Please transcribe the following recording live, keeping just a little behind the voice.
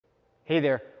Hey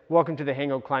there, welcome to the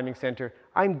Hangout Climbing Center.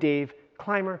 I'm Dave,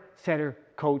 climber, setter,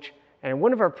 coach, and in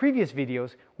one of our previous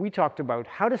videos, we talked about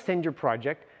how to send your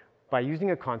project by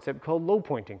using a concept called low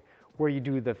pointing, where you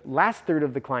do the last third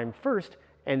of the climb first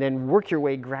and then work your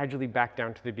way gradually back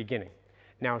down to the beginning.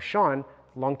 Now, Sean,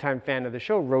 longtime fan of the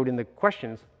show, wrote in the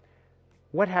questions,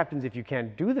 what happens if you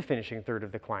can't do the finishing third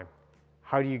of the climb?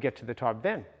 How do you get to the top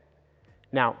then?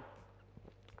 Now,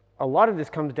 a lot of this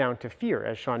comes down to fear,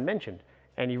 as Sean mentioned,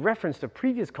 and he referenced a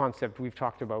previous concept we've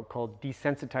talked about called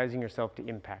desensitizing yourself to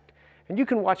impact. And you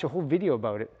can watch a whole video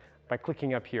about it by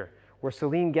clicking up here, where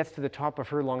Celine gets to the top of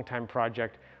her longtime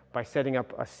project by setting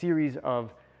up a series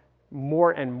of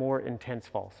more and more intense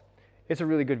falls. It's a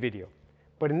really good video.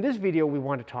 But in this video, we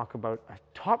want to talk about a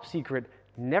top secret,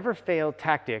 never fail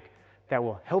tactic that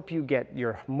will help you get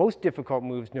your most difficult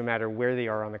moves no matter where they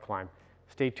are on the climb.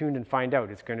 Stay tuned and find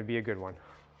out. It's going to be a good one.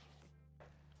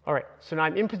 All right, so now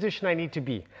I'm in position I need to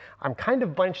be. I'm kind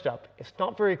of bunched up, it's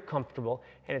not very comfortable,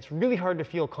 and it's really hard to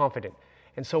feel confident.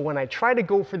 And so when I try to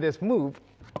go for this move,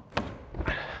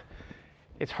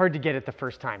 it's hard to get it the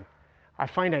first time. I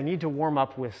find I need to warm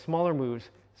up with smaller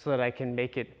moves so that I can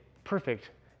make it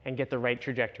perfect and get the right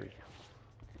trajectory.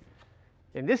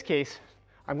 In this case,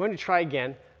 I'm going to try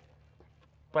again,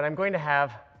 but I'm going to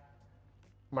have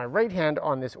my right hand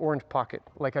on this orange pocket,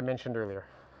 like I mentioned earlier.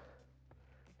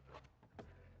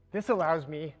 This allows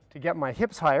me to get my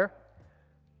hips higher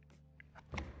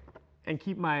and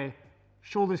keep my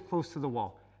shoulders close to the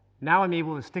wall. Now I'm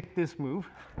able to stick this move.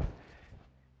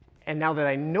 And now that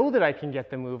I know that I can get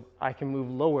the move, I can move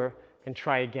lower and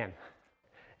try again.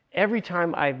 Every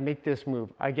time I make this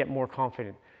move, I get more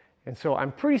confident. And so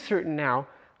I'm pretty certain now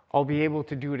I'll be able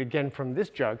to do it again from this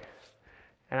jug.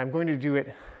 And I'm going to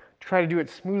try to do it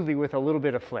smoothly with a little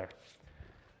bit of flair.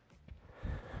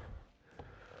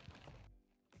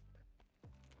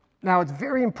 Now, it's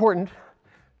very important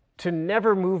to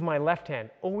never move my left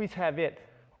hand. Always have it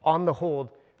on the hold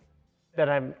that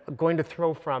I'm going to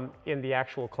throw from in the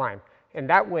actual climb. And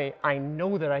that way, I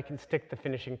know that I can stick the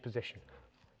finishing position.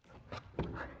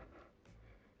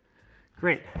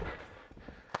 Great.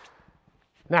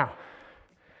 Now,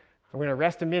 I'm going to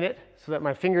rest a minute so that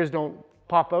my fingers don't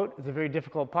pop out. It's a very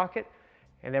difficult pocket.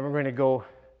 And then we're going to go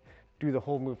do the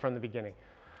whole move from the beginning.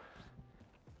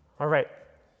 All right.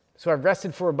 So I've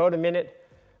rested for about a minute.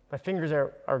 My fingers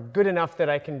are good enough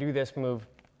that I can do this move.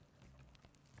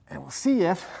 And we'll see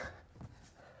if,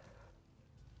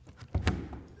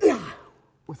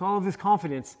 with all of this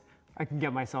confidence, I can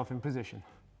get myself in position.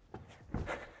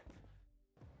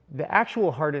 The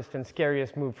actual hardest and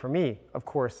scariest move for me, of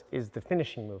course, is the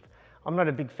finishing move. I'm not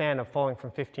a big fan of falling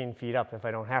from 15 feet up if I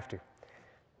don't have to.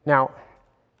 Now,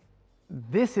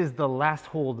 this is the last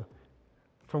hold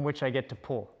from which I get to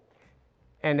pull.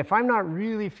 And if I'm not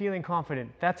really feeling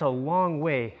confident, that's a long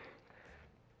way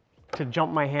to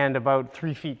jump my hand about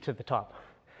 3 feet to the top.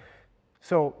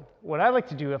 So what I like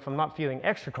to do if I'm not feeling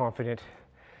extra confident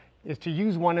is to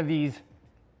use one of these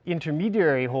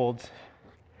intermediary holds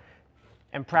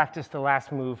and practice the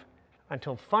last move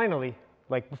until finally,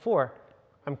 like before,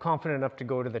 I'm confident enough to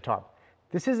go to the top.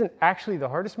 This isn't actually the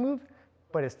hardest move,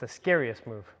 but it's the scariest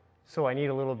move. So I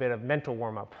need a little bit of mental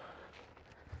warm-up.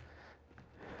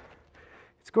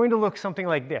 It's going to look something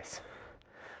like this.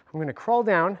 I'm going to crawl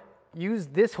down, use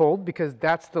this hold because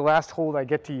that's the last hold I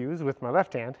get to use with my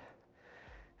left hand,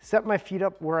 set my feet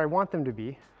up where I want them to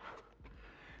be,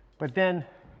 but then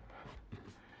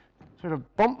sort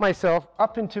of bump myself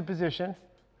up into position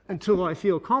until I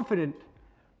feel confident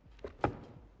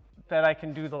that I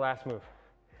can do the last move.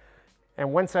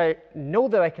 And once I know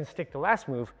that I can stick the last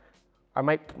move, I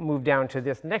might move down to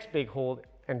this next big hold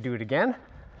and do it again.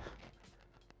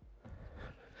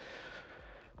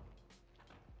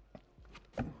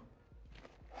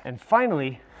 And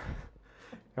finally,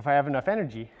 if I have enough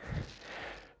energy,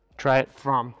 try it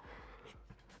from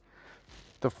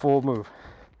the full move.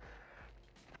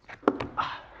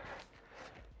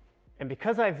 And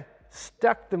because I've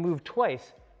stuck the move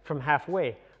twice from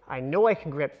halfway, I know I can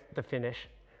grip the finish.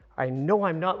 I know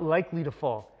I'm not likely to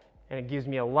fall. And it gives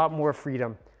me a lot more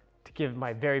freedom to give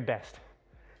my very best.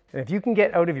 And if you can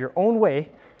get out of your own way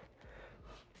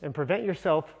and prevent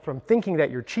yourself from thinking that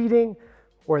you're cheating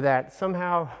or that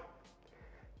somehow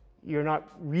you're not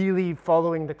really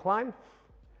following the climb,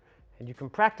 and you can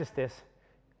practice this,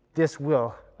 this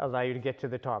will allow you to get to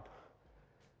the top.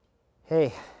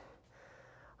 Hey,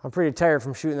 I'm pretty tired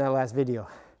from shooting that last video,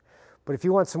 but if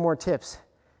you want some more tips,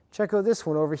 check out this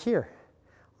one over here,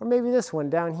 or maybe this one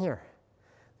down here.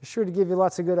 They're sure to give you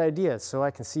lots of good ideas so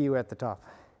I can see you at the top.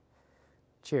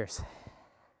 Cheers.